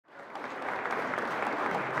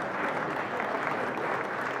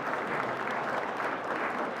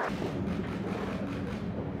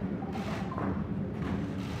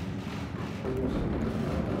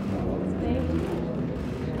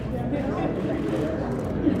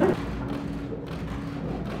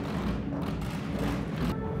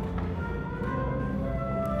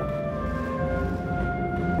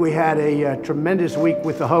we had a tremendous week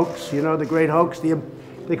with the hoax, you know, the great hoax.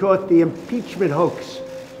 They call it the impeachment hoax.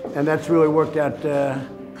 And that's really worked out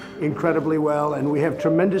incredibly well. And we have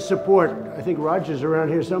tremendous support. I think Roger's around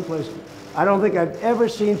here someplace. I don't think I've ever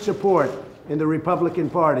seen support in the Republican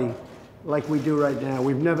Party like we do right now.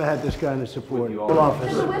 We've never had this kind of support. Should the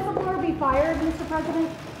whistleblower be fired, Mr. President?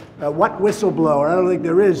 What whistleblower? I don't think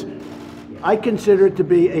there is. I consider it to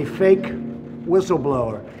be a fake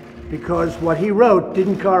whistleblower because what he wrote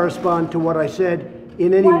didn't correspond to what I said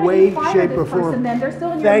in any way, shape, or form. They're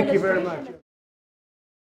still in your Thank you very much.